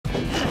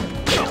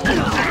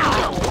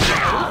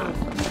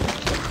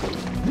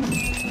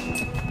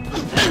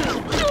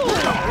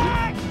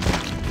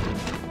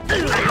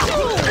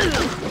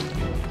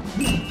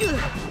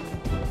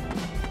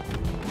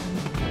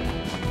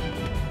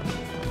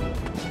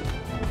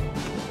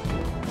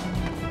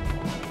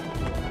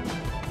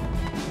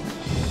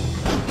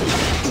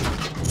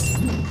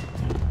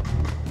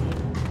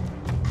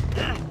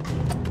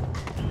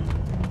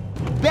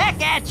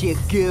at you,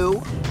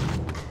 goo!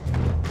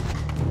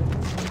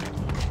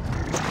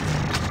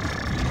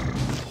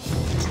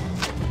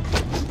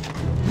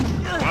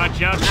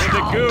 Watch out for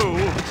the goo!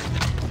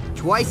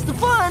 Twice the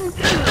fun!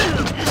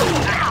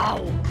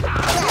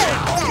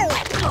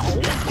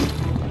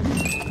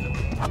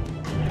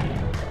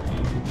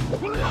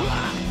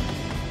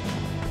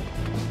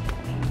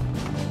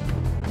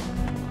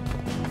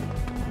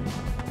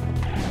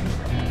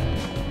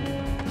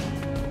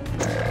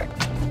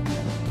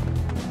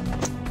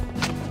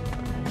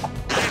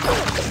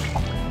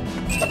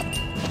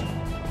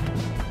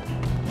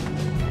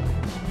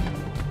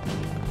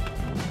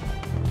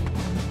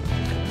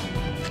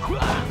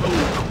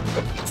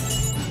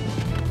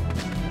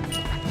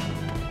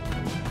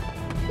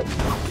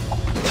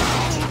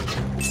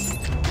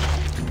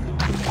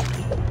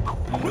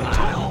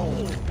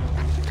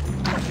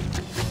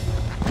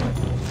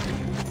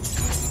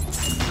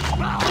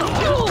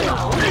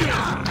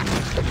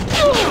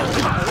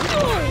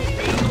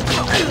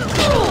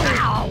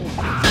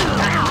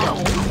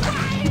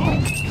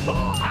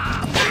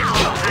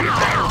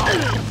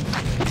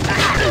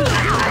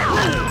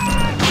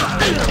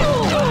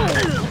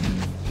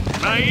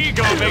 My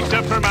ego makes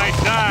up for my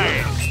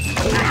size.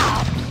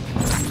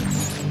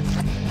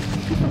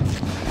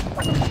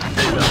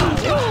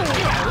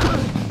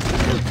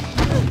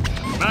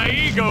 My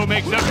ego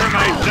makes up for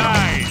my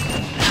size.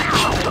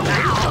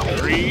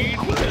 Greed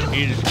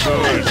is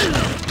good.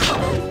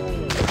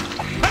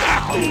 Ha!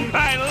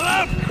 I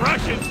love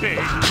crushing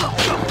things.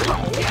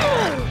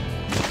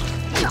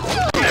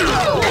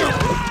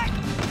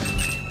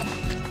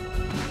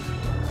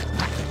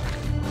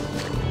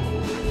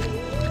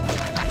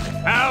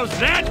 How's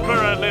that for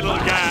a little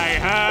guy,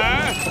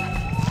 huh?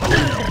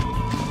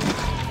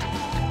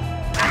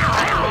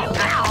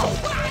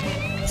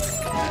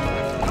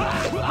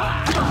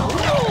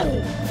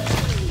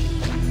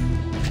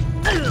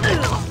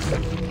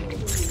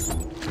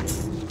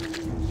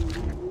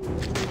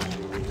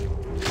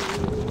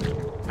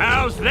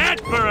 How's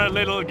that for a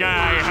little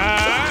guy,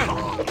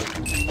 huh?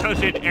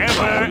 Does it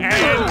ever end?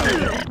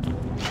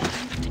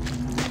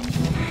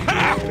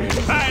 Ha!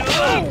 I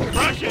love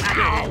crushing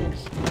things!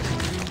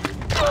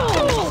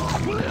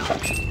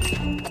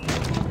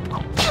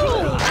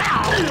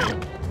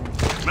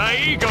 My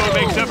ego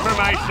makes up for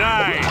my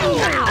size.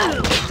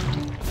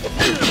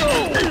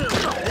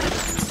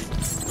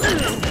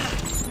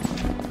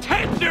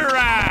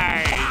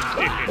 Tenderized!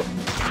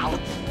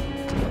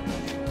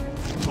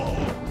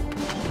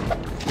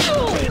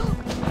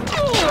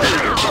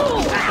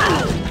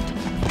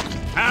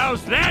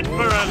 How's that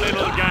for a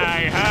little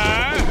guy,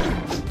 huh?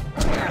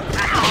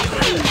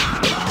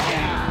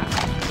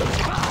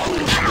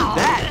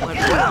 That went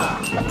well.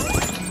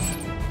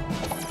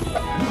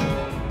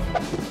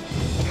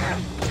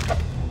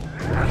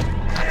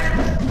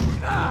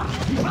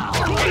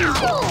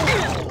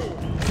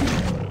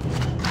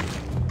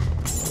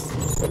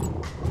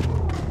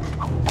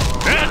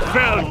 That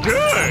felt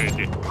good!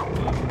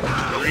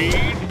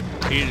 Greed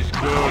is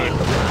good.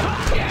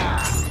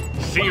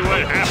 See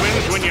what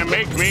happens when you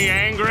make me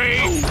angry?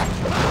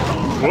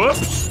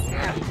 Whoops!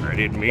 I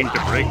didn't mean to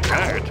break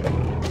that.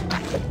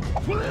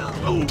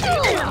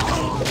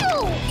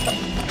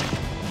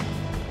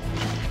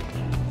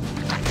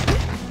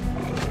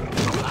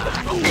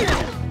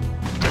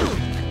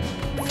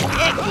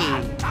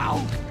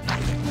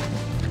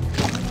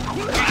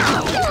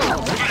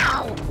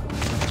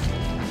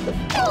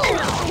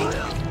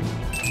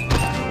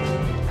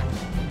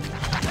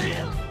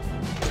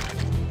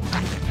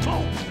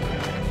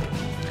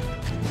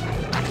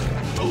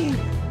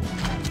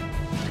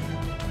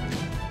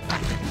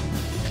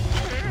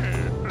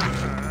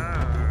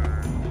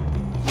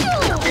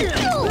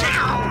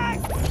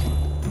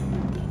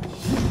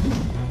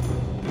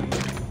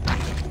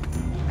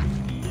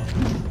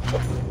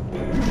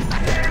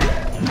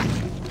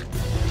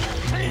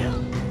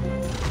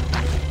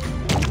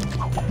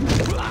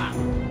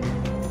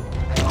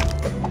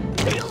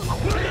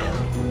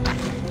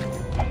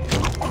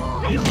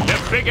 The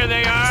bigger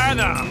they are,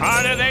 the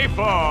harder they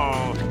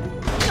fall.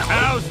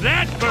 How's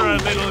that for a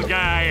little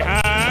guy,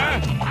 huh?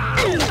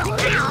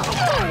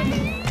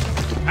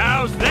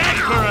 How's that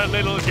for a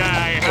little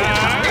guy,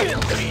 huh?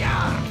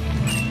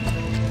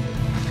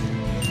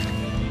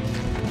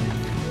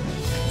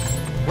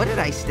 What did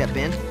I step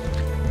in?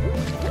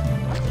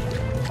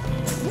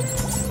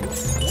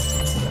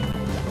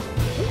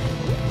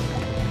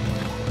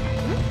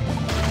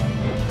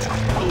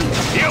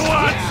 You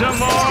want some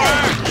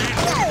more?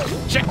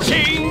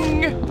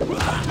 Cha-ching!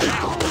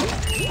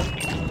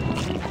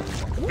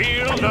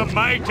 Feel the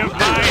might of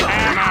my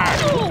hammer!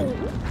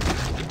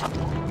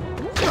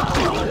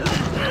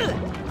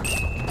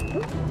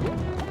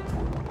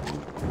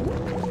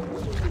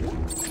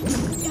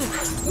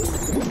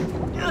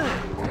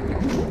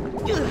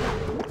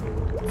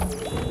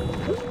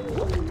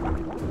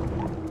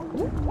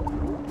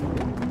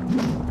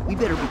 We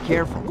better be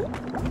careful.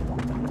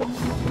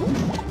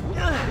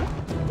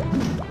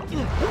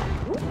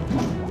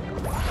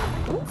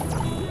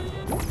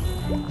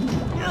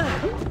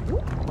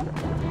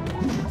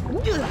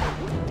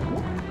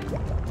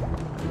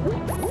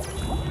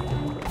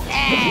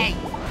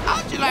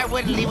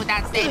 wouldn't leave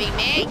without saving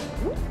me.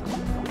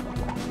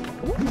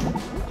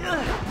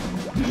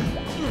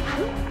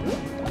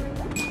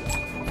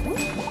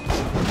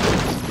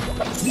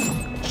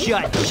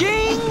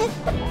 Cha-ching!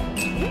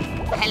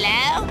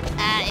 Hello?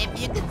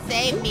 If you could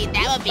save me,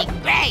 that would be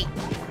great.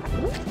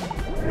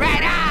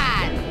 Right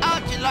on!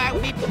 Ultralord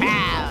will be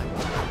proud.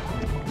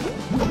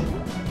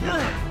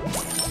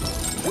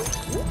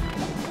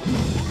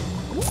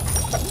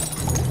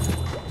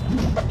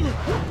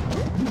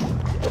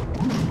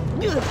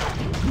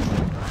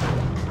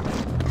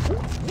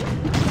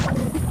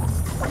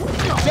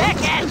 Back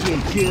at you,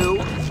 Goo!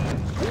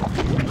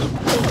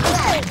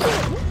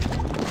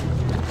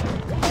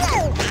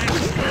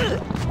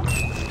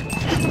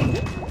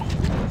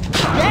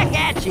 Back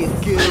at you,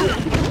 Goo!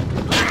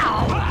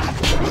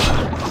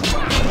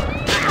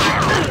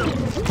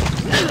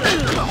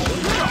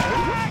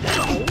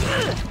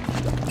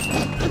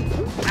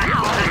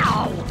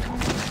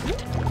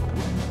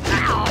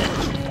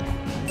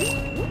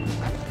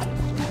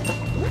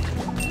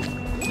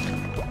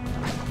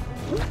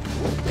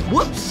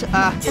 Whoops!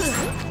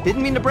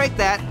 Didn't mean to break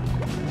that.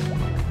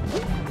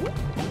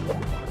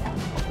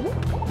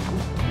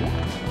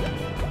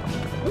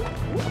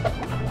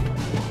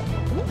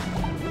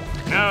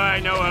 Now I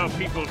know how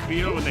people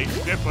feel when they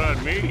step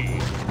on me.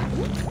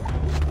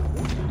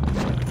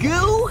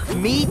 Goo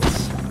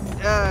meets,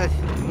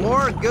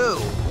 more goo.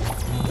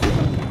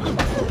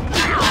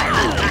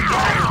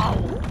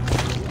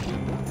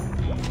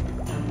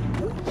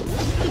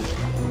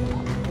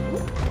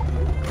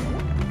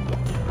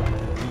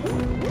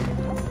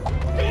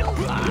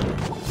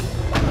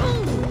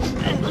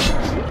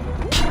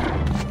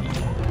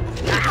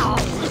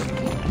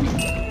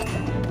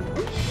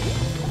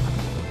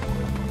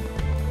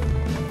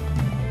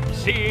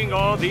 Seeing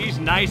all these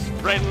nice,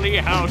 friendly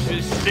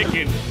houses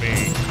sickens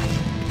me.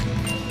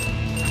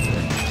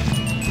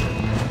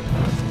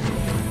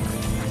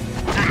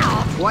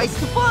 Twice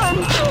the fun!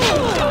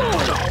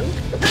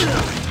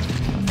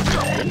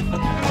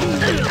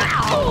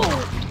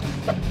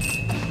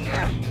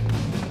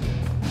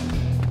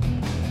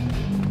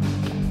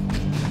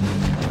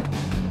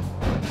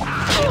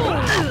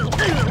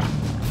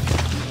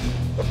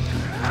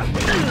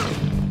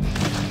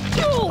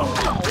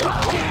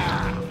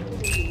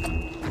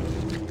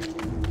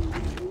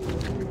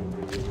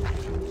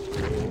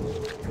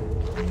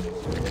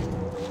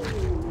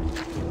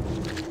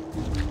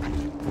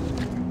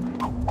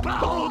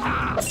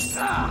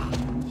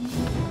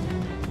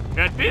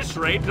 At this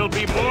rate, there'll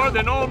be more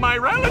than all my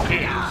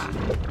relatives.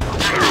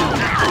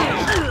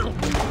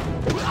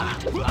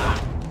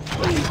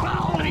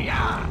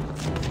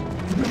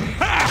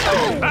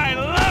 I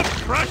love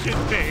crushing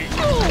things.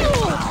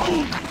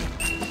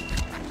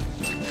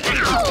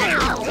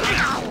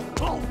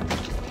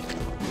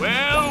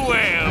 Well,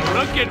 well,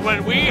 look at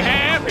what we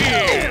have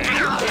here.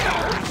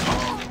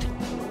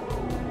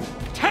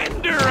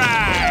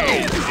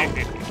 Tenderize.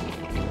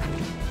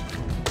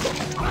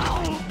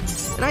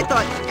 And I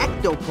thought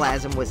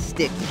ectoplasm was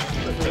sticky.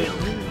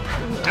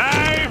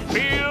 I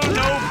feel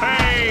no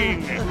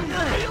pain.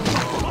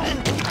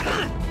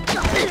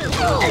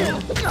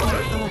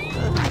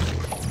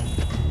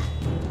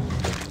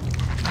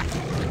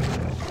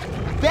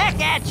 Back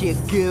at you,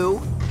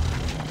 Goo!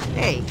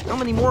 Hey, how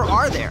many more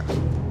are there?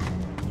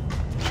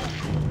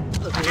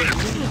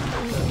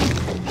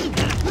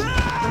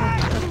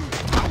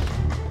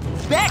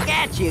 Back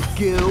at you,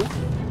 Goo!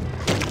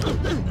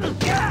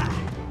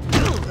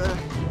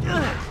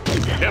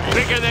 The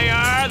bigger they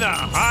are, the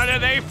harder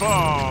they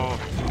fall.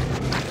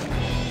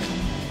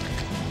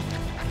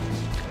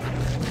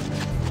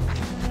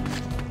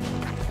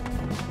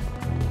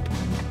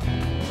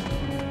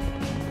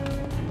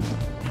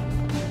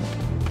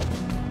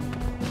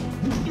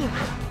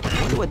 I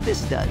wonder what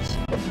this does.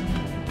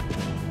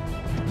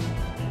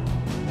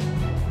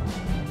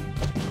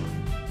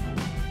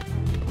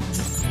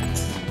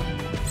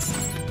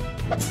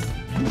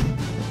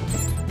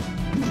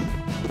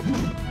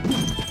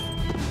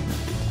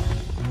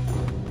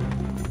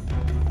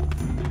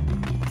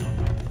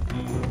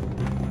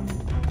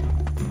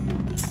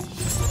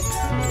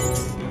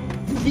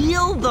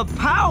 Feel the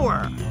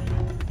power!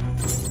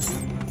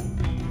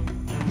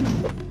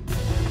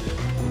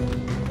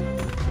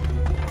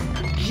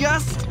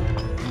 Just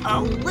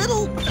a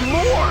little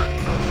more!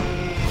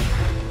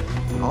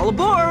 All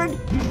aboard!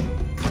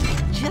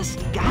 Just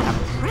gotta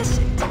press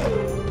it.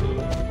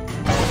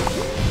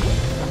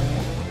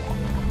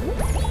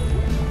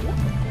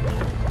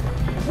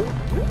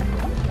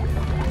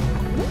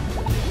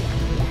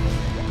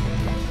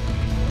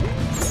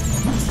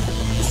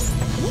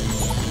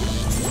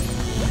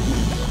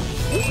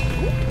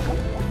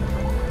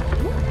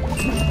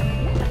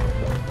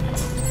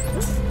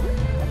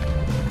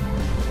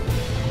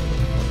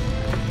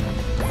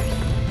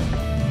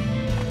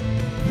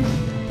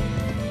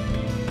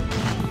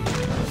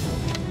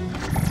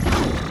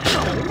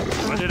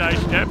 What did I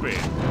step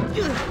in?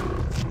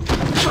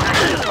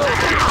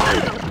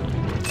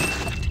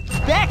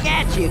 Back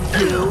at you,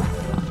 Goo!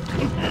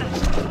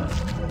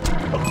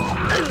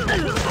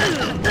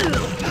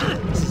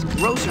 This is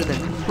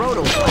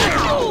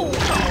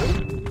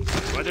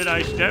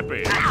I step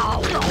in.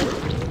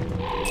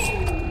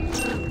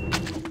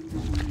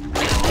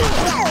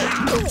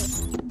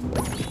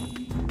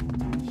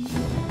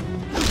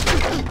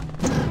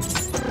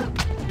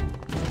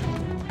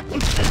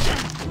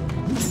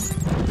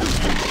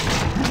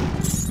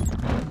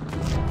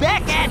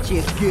 Back at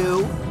you,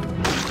 Goo!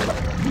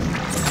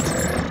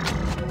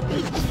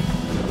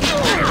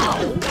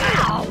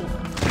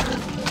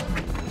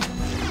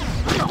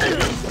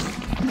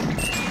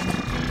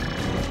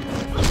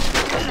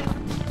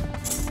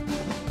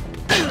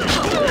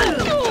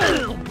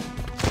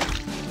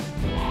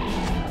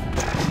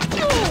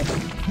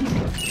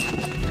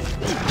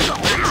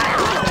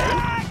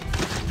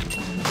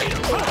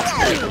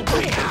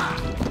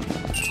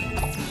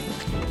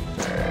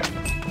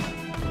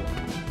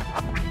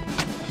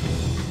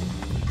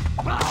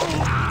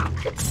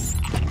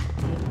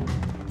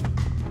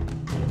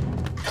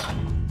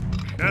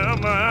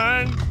 Come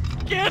on,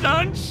 get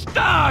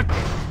unstuck!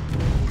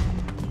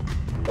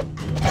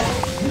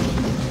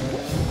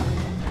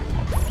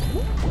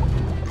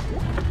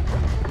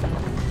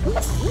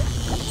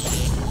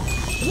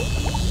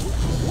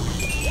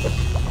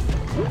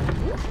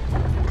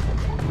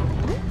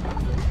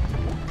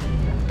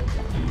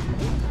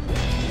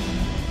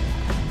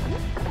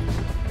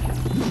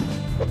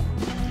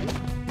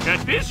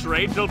 At this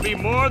rate, there'll be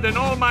more than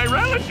all my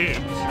relatives.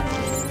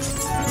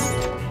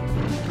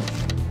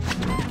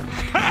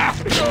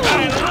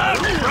 I love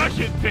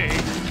crushing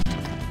things!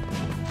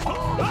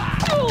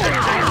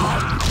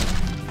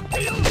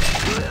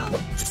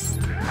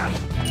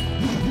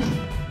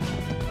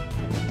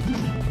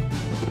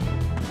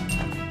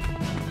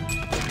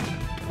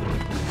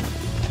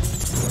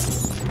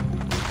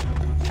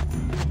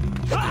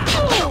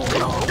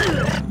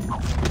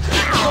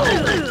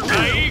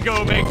 My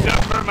ego makes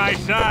up for my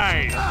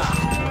size.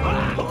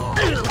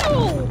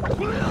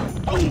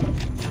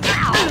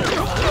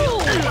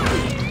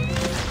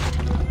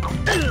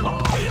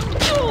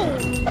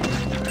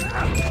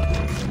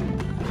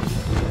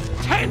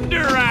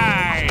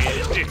 Tenderized!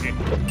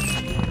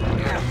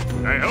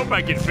 I hope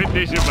I can fit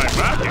this in my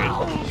pocket.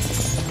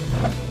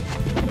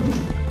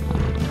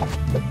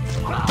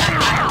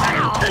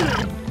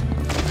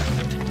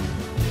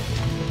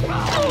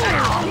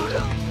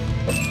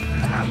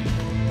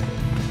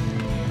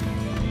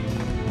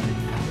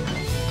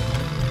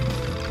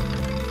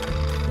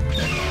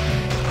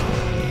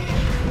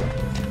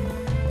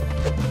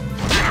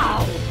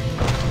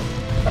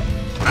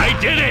 I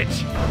did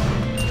it!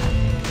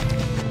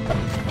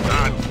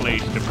 Odd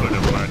place to put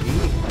a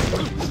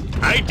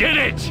button. I did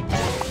it!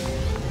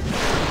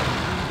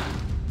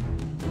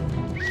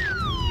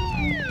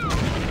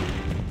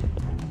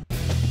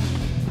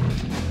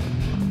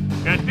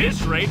 At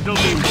this rate, there'll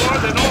be more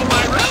than all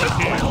my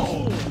relatives.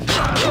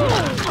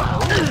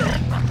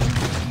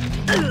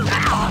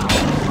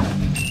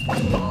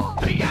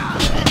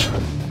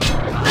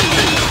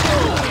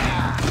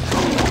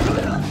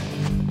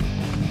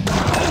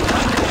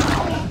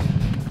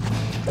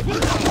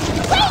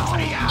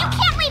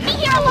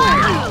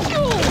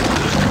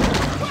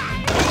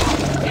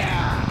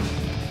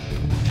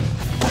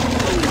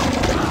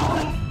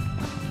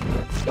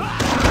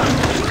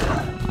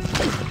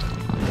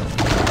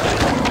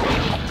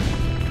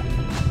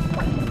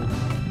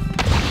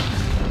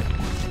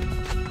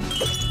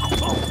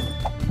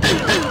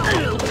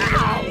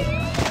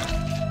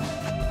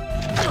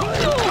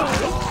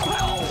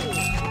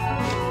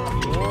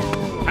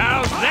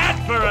 How's that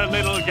for a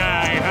little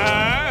guy,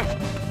 huh?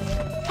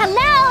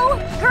 Hello?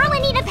 Girl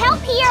in need of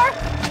help here.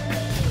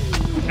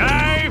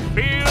 I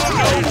feel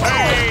no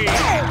pain.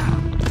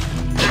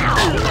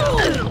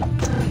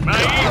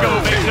 My ego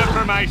makes up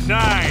for my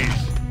size.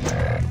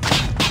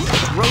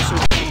 Grocer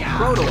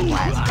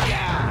protoplasm.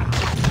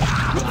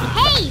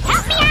 Hey,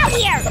 help me out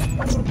here.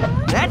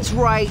 That's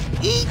right,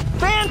 eat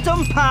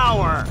phantom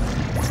power!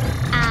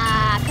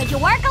 Could you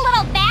work a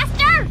little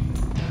faster?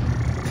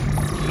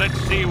 Let's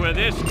see where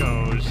this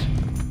goes.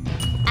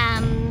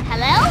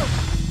 Hello?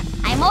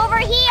 I'm over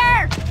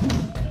here.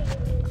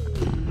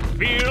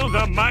 Feel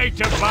the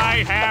might of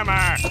my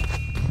hammer.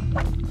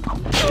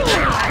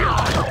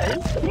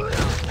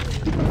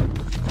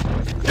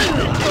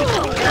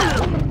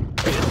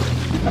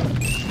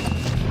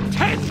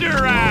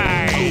 Tenderize!